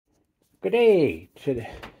Good day.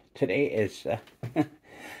 Today is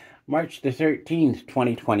March the 13th,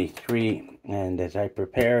 2023, and as I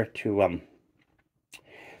prepare to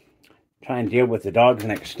try and deal with the dogs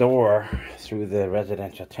next door through the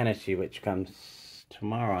residential tenancy, which comes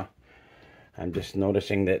tomorrow, I'm just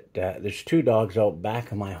noticing that there's two dogs out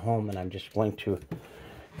back of my home, and I'm just going to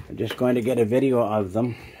get a video of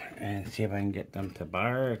them and see if I can get them to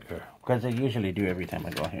bark, or because they usually do every time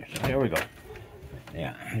I go here. So here we go.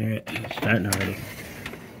 Yeah, here it's starting already.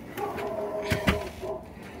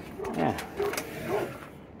 Yeah.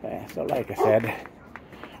 Okay, so like I said,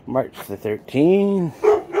 March the 13th,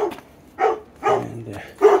 and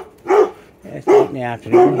it's late in the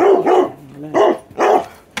afternoon.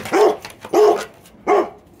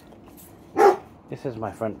 This is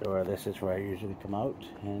my front door. This is where I usually come out,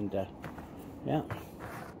 and yeah.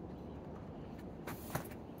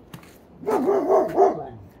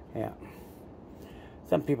 Yeah.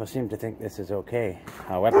 Some people seem to think this is okay.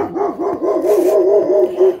 However,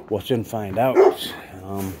 we'll soon find out.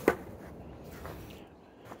 I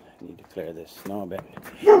need to clear this snow a bit.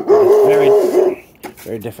 It's very,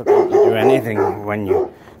 very difficult to do anything when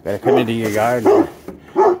you gotta come into your yard and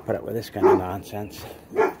put up with this kind of nonsense.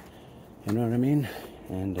 You know what I mean?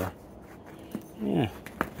 And yeah,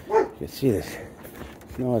 you can see this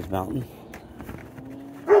snow is melting.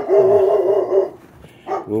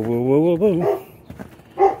 Woo woo woo woo woo.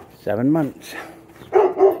 7 months.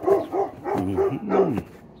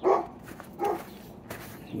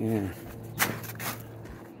 Yeah.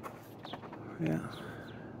 Yeah.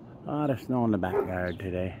 A lot of snow in the backyard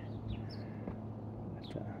today.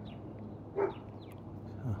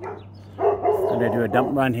 I'm gonna do a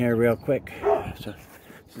dump run here real quick. So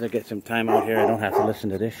since I get some time out here, I don't have to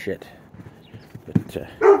listen to this shit. But you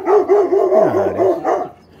know how it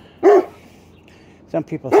is. Some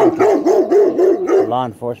people think that law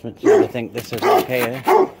enforcement seem to think this is okay,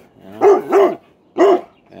 you know?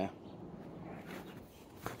 Yeah.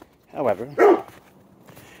 However,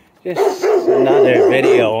 just another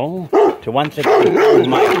video to once again prove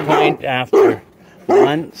my point after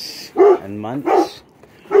months and months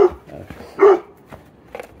of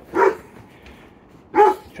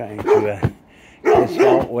trying to get this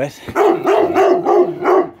dealt with.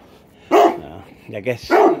 I guess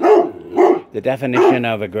the definition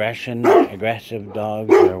of aggressive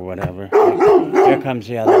dogs or whatever. Here comes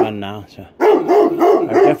the other one now. So,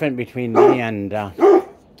 are different between me and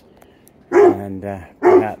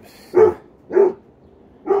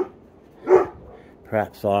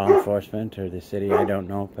perhaps law enforcement or the city. I don't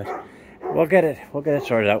know, but we'll get it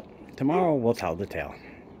sorted out. Tomorrow we'll tell the tale.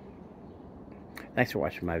 Thanks for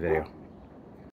watching my video.